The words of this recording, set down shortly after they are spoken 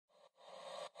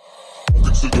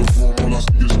to the room, all I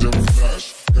see is them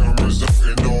flash. Cameras out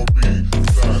and on me,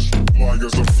 flash. Fly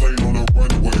as a plane on a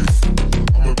runway.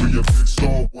 I'ma be a big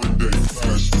star one day,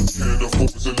 flash. Can't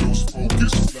afford to lose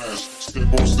focus, flash.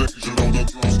 Step on stage and all the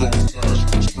girls gon' flash.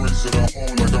 Straight to the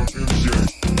hole like I'm MJ.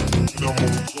 And I'm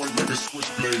on point like a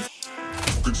switchblade.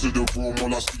 Walk into the room,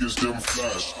 all I see is them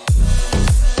flash.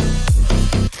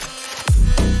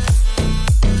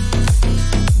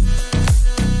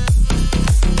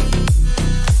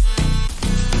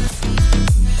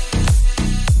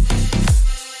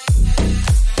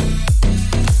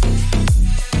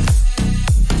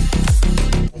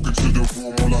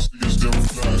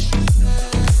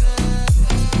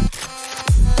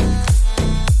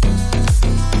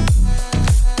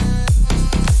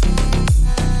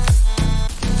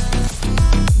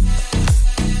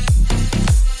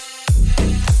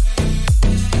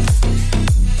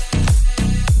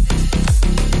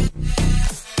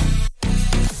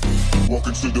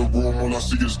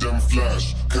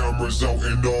 Flash, cameras out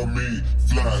and on me,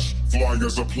 flash, fly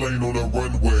as a plane on a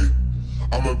runway.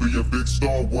 I'ma be a big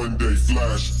star one day,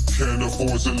 flash, can't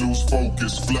afford to lose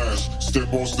focus, flash,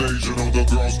 step on stage and all the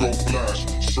girls go flash,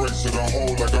 straight to the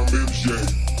hole like I'm MJ,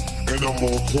 and I'm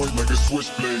on point like a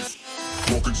switchblade.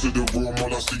 Walk into the room,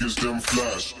 all I see is them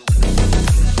flash.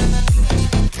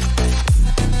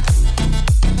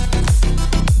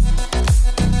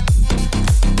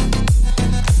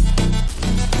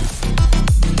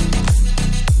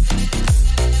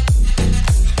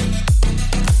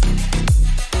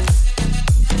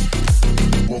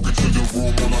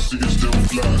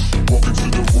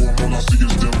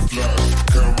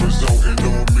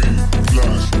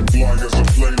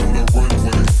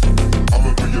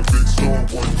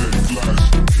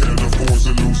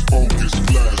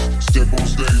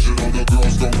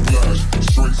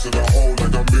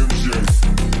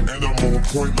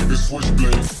 Point like a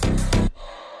switchblade.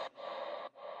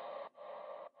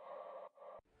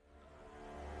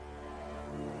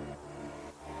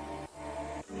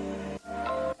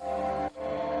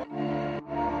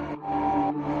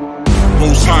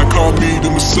 Most High call me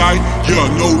the Messiah. Yeah,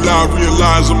 no lie,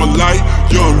 realize I'm a light.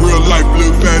 Young, real life,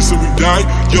 live fast and we die.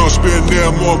 Young, spend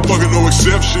there, motherfucker, no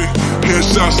exception.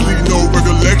 Headshots leave no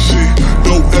recollection.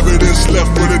 No evidence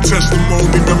left for the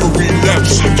testimony. Memory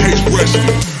lapse, case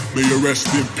resting. May you rest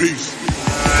in peace.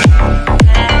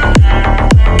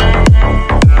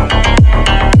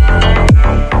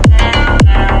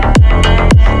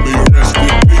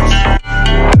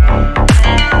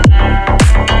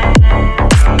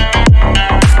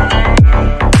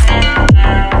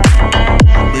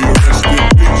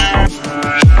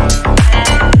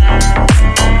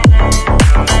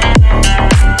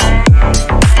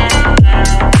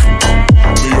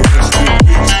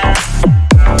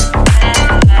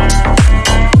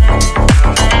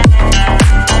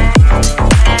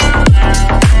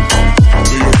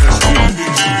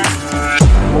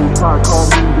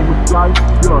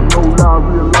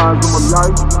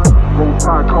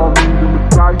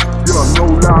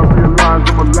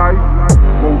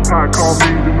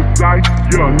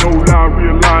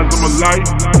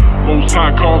 Most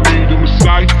High call me the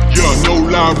Messiah. Yeah, no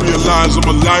lie, realize I'm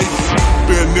a light.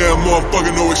 Been there,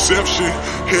 motherfucker, no exception.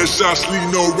 Headshots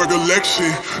leave no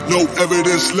recollection. No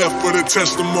evidence left for the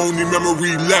testimony.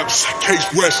 Memory lapse, case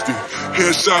resting.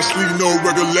 Headshots leave no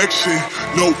recollection.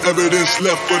 No evidence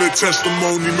left for the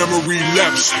testimony. Memory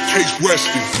lapse, case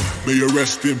resting. May you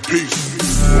rest in peace.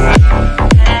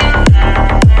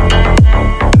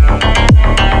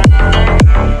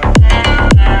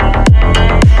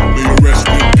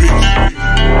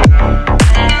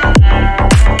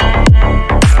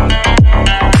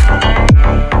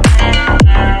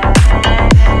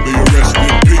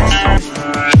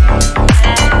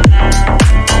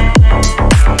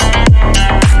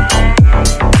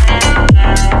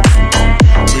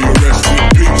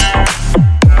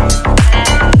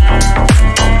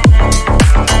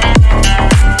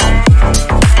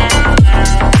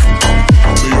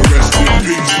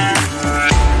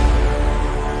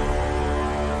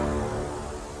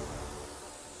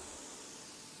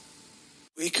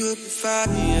 We could be fire,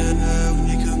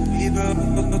 we could be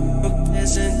broke.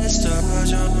 Isn't the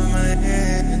stars over my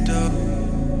head, though?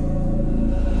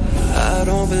 I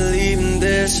don't believe in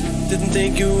this, didn't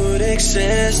think you would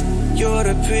exist. You're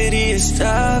the prettiest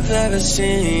I've ever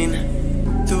seen.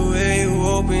 The way you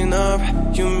open up,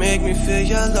 you make me feel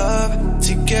your love.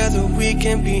 Together we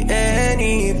can be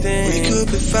anything. We could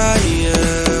be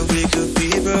fire, we could be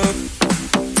broke.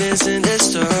 Dancing the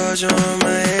stars on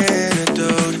my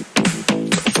antidote.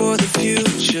 For the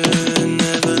future,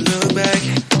 never look back.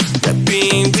 That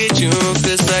being with you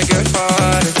feels like a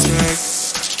heart attack.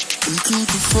 We could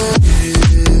be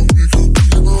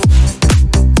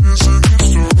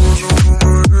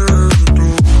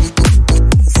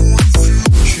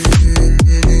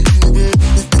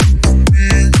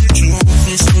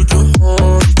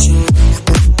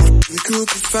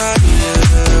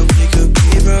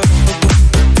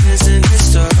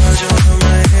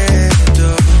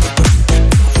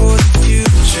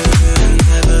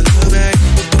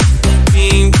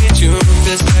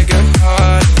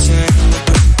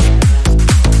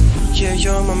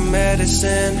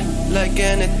medicine, like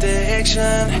an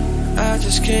addiction. I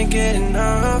just can't get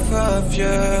enough of you.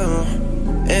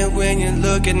 And when you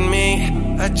look at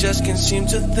me, I just can't seem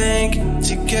to think.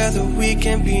 Together we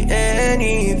can be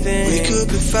anything. We could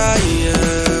be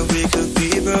fire, we could be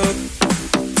broke.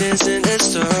 Dancing the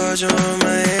stars on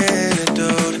my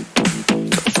antidote.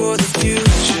 Go for the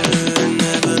future,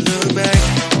 never look back.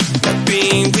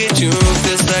 Being with you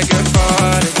feels like a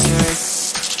heart attack.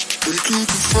 We could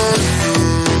be fire,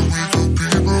 we could be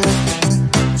broke.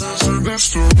 Dancing the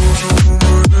stars on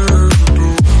my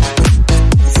antidote.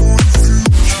 For the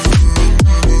future,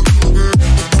 never look back.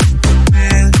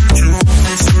 Being with you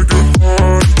feels like a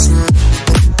heart attack.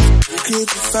 We could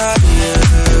be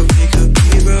fire, we could be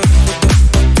broke.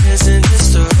 Dancing the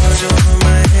stars on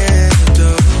my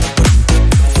antidote.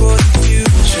 For the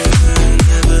future,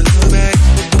 never look back.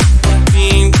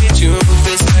 Being with you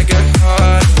feels like a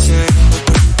heart attack.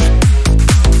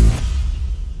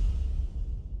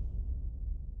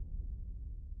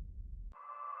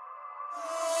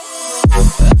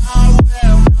 I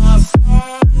wear my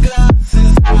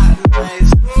sunglasses at night,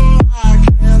 so I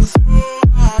can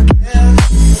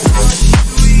watch you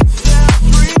eat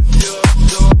and breathe your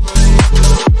story.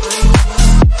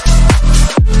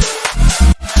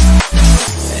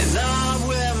 And I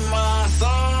wear my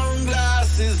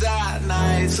sunglasses at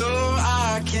night, so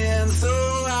I can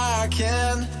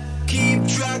keep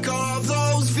track of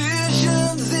those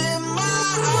visions in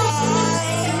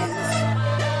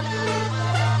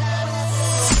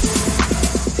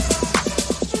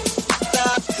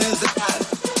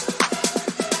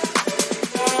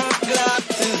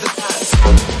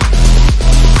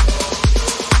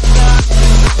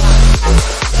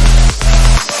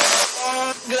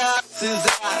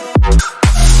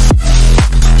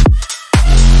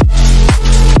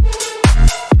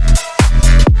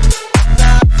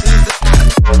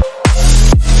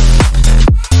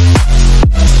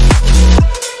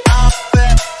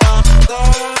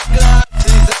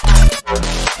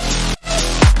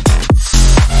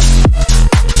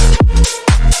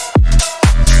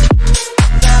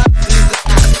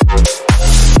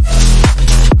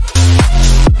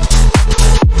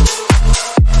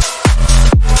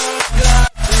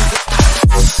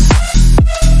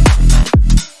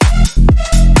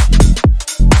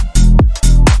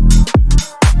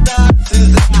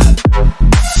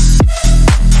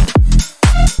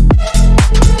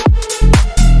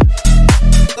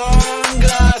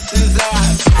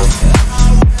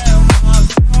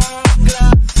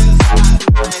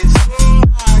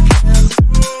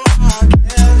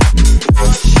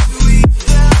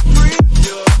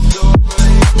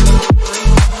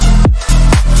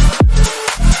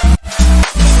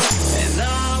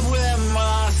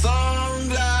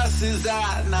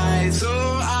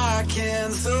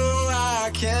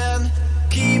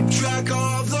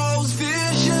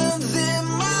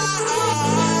my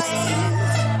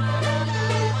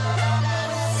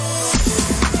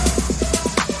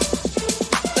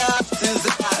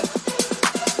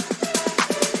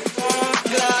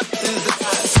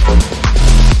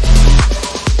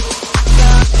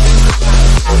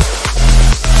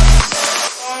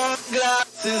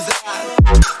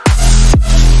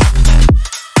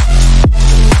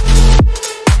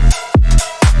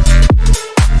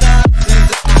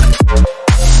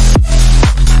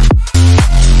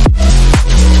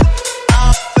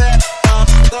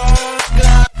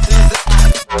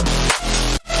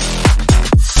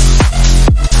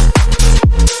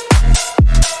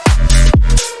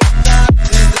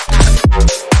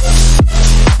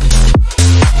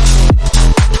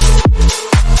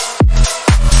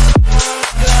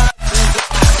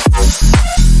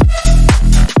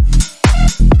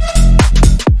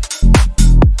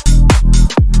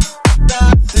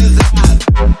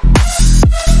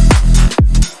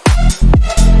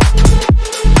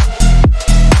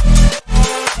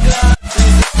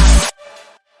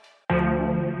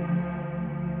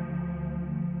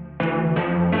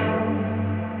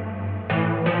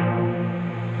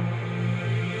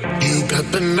Got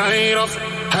the night off,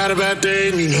 had a bad day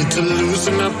and you need to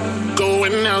loosen up.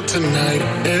 Going out tonight,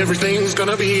 everything's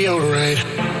gonna be alright.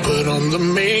 Put on the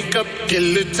makeup, get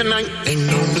lit tonight, ain't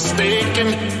no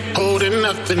mistaking. Holding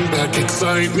nothing back,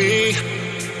 excite me.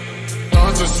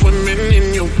 Thoughts are swimming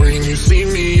in your brain, you see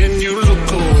me and you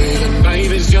look away. The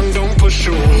night is young, don't push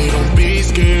away, don't be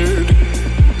scared.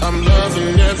 I'm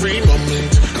loving every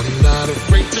moment, I'm not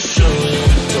afraid to show it.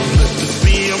 Don't let this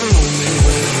be a moment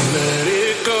where you let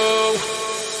it go.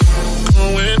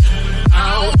 Going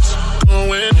out,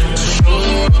 going to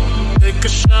shore, take a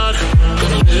shot,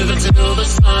 gonna live until the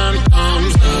sun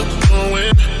comes up.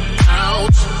 Going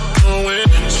out, going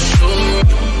to shore,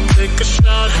 take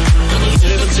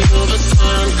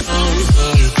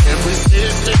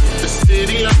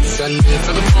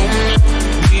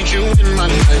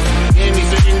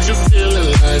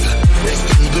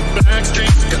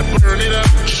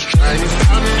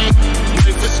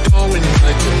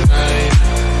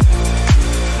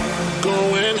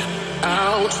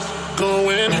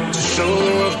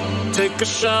take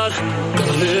a shot.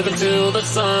 Gonna live until the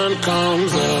sun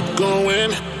comes up.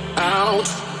 Going out,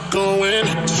 going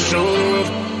to show the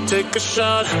world. Take a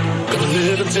shot. Gonna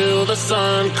live until the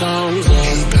sun comes up.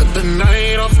 You got the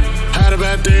night off, had a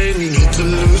bad day, and you need to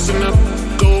loosen up.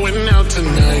 Going out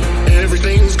tonight,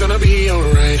 everything's gonna be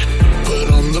alright. Put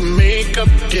on the makeup,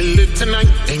 get lit tonight,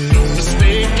 ain't no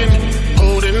mistaking.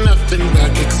 Holding nothing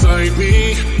back, excite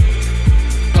me.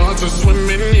 Thoughts are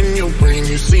swimming in your brain.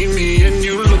 You see me and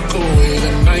you look away.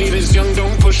 The night is young,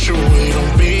 don't push away,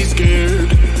 don't be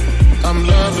scared. I'm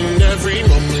loving every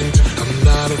moment, I'm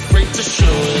not afraid to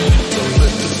show it. Don't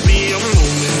let this be a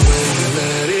moment where you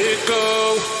let it go.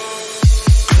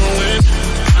 Going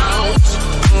out,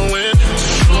 going to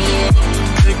show up.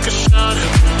 Take a shot,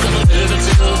 gonna live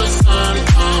until the sun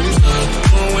comes up.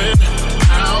 Going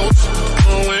out,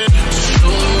 going to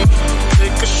show up.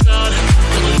 Take a shot,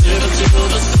 gonna live until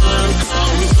the sun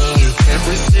comes up. You can't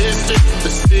resist it, the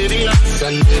city lights,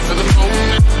 I live for the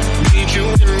moment. Need you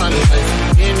in my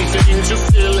life, anything to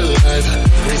feel alive.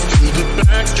 Race to the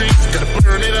back streets, gotta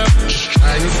burn it up. Just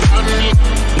try and stop me,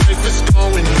 life is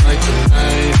going right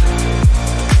tonight.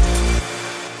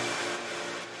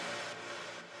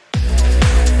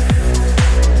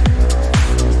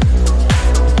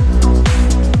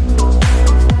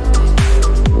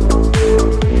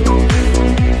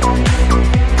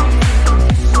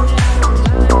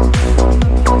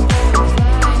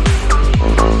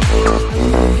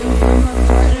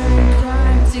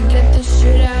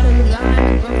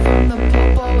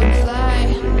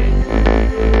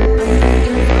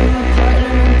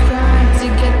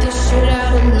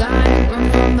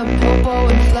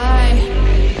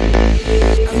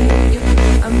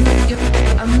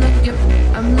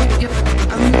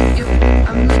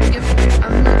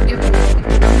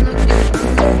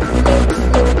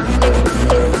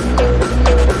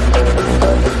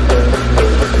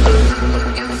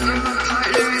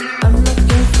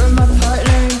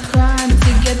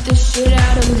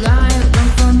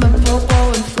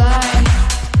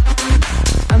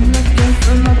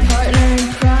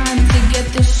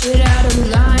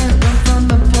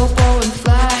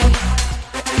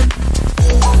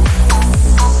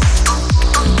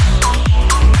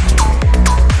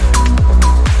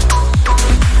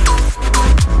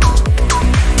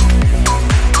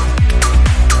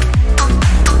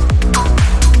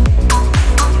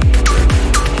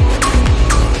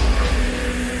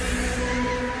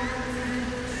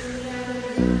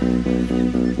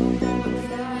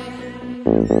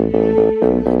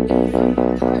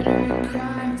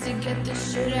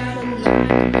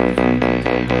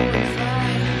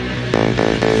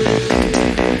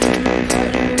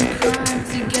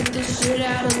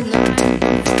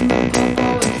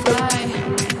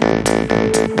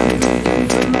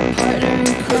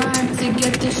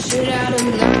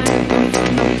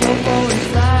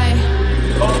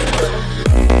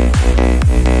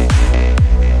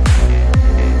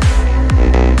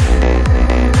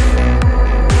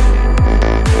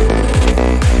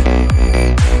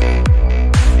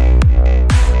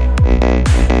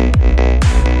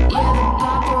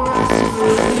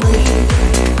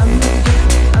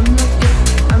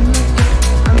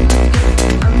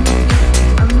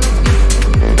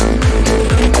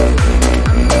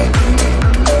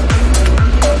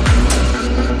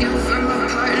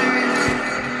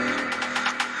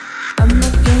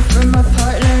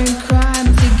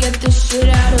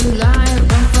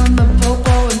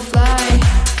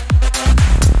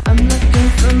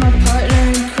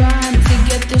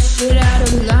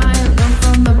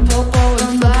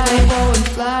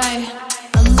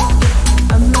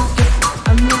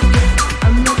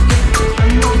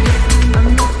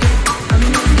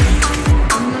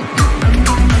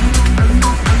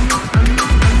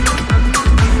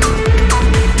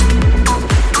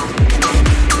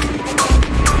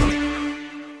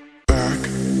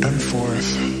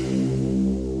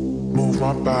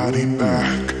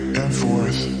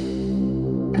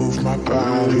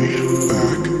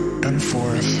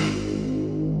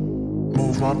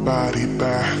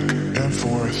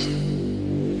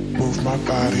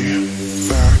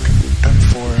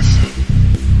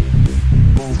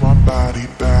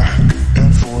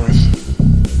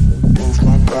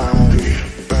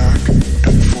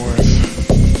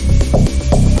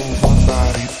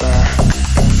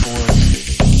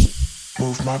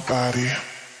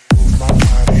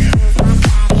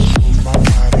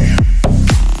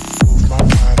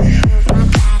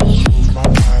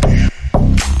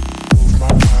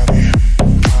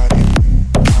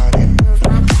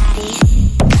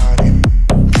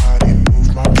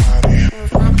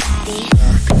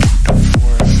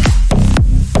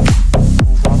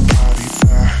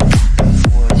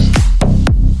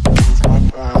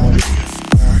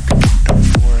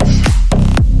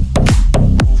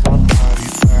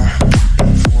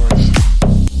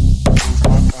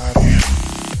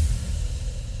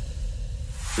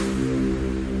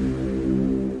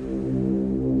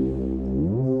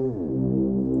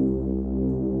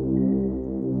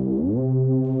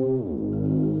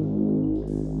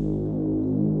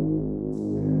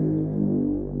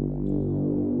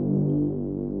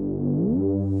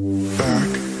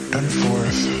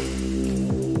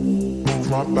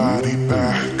 my body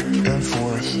back and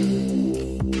forth.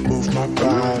 Move my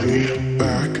body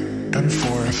back and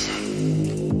forth.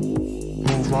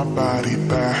 Move my body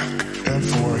back and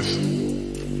forth.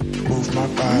 Move my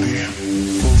body.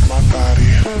 Move my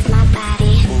body. Move my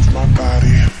body. Move my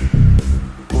body.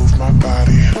 Move my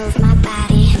body. Move my body. Move my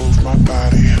body. Move my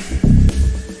body.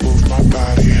 Move my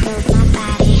body. Move my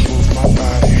body. Move my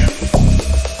body.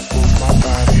 Move my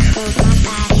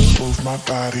body. Move my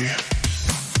body.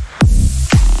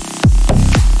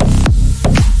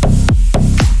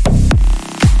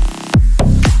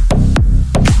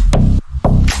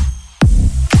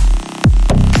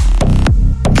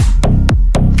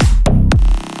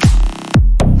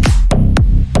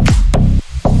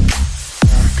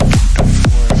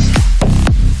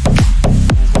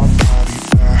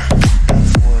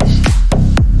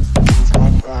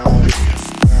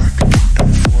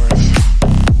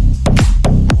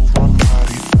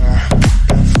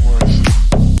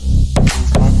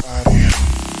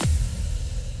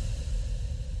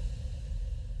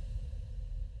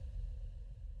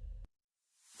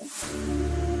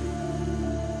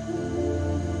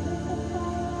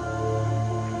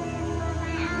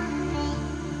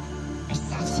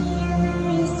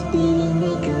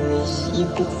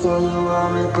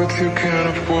 But you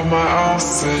can't afford my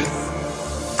outfit.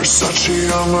 Versace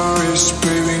on my wrist,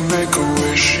 baby, make a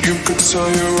wish. You could sell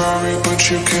your Rari, but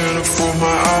you can't afford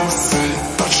my outfit.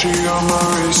 Versace on my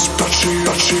wrist,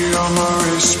 Versace on my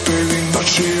wrist, baby,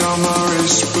 Versace on my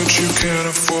wrist, but you can't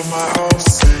afford my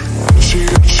outfit. Versace,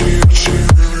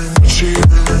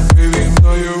 baby,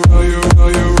 know you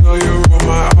want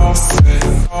my outfit.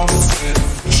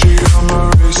 Versace on my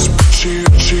wrist,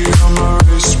 Versace on my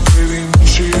wrist, baby,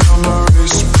 Versace on my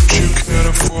wrist, but you can't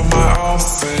afford my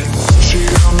outfit. She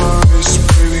on my wrist,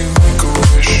 baby, make a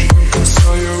wish. You can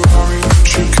sell your Rari, but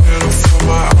you can't afford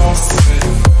my outfit.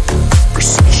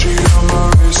 Versace on my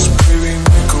wrist, baby,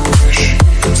 make a wish. You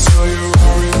can sell your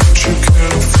Rari, but you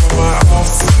can't afford my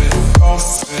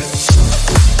outfit.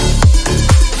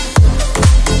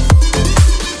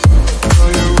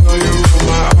 Know you want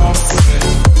my outfit.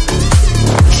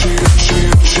 She,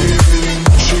 really,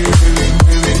 she,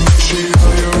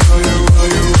 know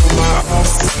you want my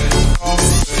outfit.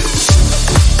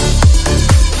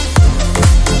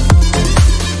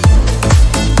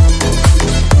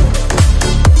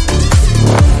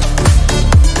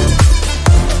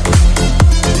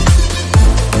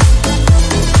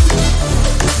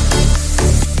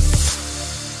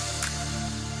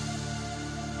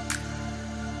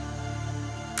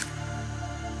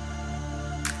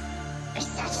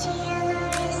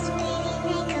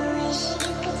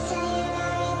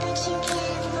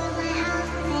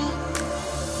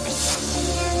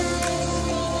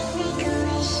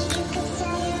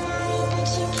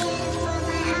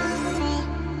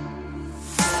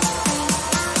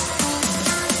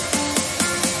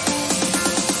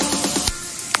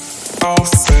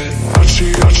 Outfit,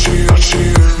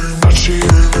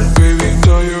 baby,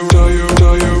 do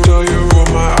you want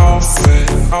my outfit?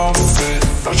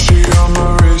 Versace on my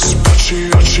wrist,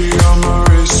 Versace on my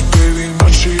wrist, baby,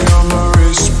 Versace on my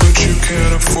wrist, but you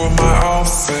can't afford my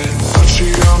outfit.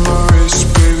 Versace on my wrist,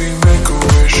 baby, make a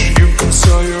wish. You can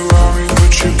sell your Rari,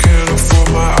 but you can't afford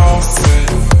my outfit.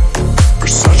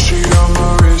 Versace on my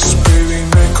wrist, baby,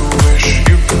 make a wish.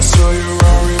 You can sell your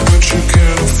Rari, but you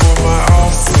can't afford my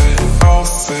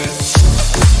outfit.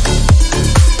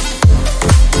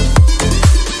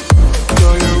 Do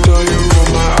you want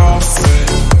my outfit?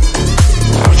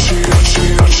 Versace,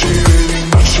 really,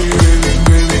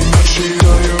 Versace,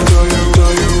 do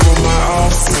you want my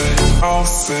outfit?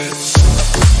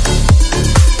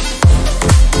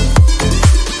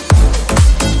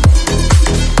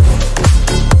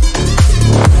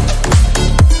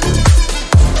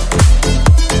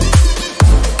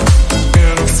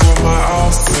 Can't afford my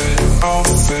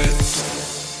outfit.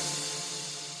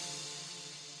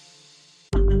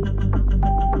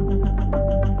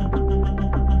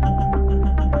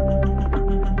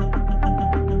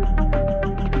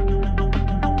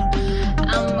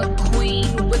 I'm a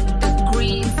queen with the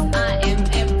greens. I am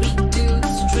every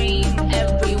dude's dream,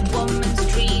 every woman's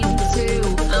dream too.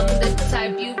 I'm the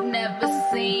type you've never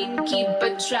seen. Keep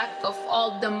a track of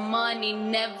all the money,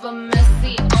 never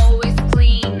messy, always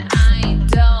clean. I ain't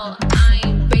dull, I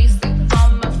ain't basic.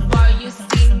 From afar you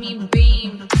see me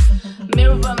beam.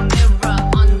 Mirror, mirror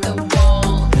on the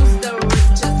wall, who's the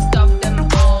richest of them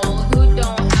all? Who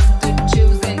don't have to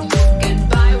choose and who can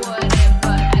buy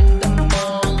whatever at the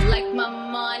mall? Like my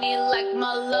money, like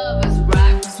my love is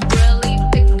racks, really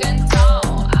thick and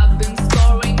tall. I've been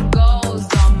scoring goals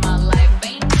all my life,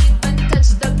 ain't even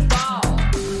touched the ball.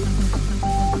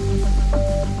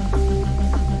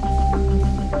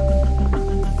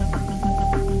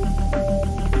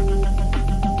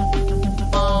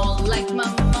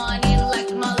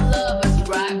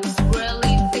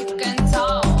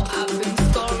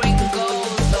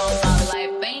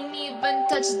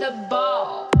 the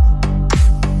ball.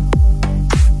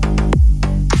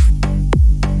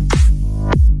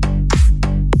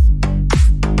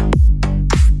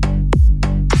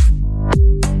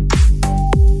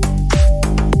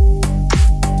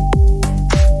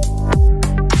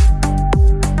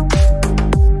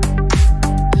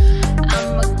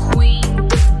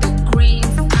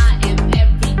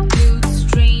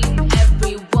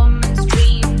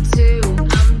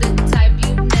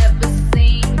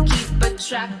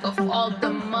 Of all the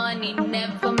money,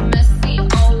 never messy,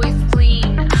 always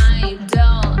clean. I ain't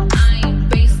dull, I ain't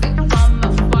basic. From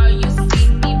afar, you see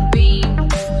me beam.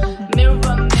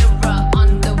 Mirror, mirror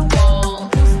on the wall,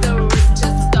 who's the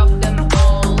richest of them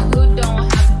all? Who don't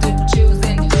have to choose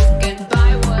and who can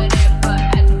buy whatever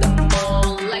at the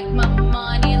mall? Like my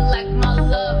money, like my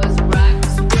love is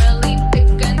racks, really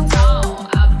thick and tall.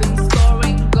 I've been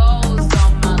scoring goals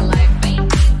all my life,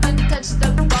 ain't even touched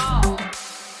the ball.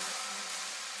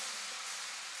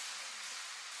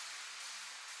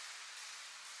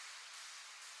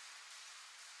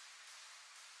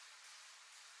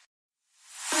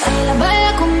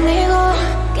 Baila conmigo,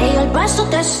 que yo el paso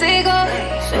te sigo.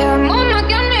 Seamos más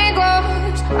que amigos,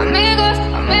 amigos,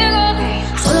 amigos.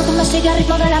 Solo que me sigue al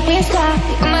ritmo de la pista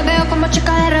y yo me veo como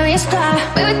chica de revista.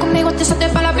 Bebe conmigo, te salte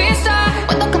pa' la pista.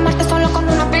 Puedo quemarte solo con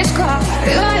una pizca.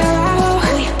 Arriba y abajo,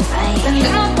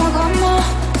 prendimos, apagamos.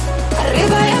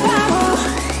 Arriba y abajo,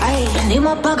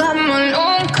 prendimos, apagamos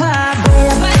nunca.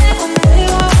 Baila, baila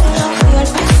conmigo, que yo el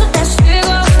paso te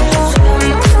sigo. Seamos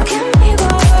más que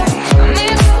amigos,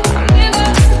 amigos.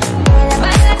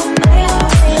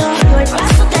 El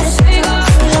paso te sigo,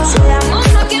 seamos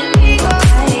más que amigos,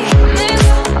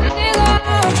 amigos, amigos.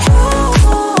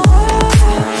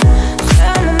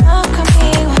 Seamos más que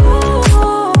amigos,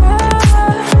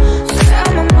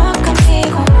 seamos más que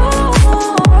amigos,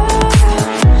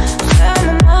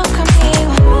 seamos más que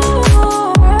amigos,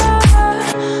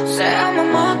 seamos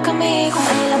más que amigos.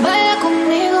 Baila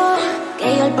conmigo, que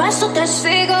yo el paso te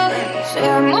sigo.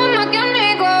 Seamos más que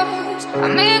amigos,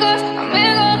 amigos,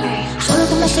 amigos. Solo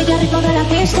que me sigue al ritmo de la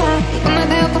pista y yo me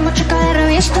veo como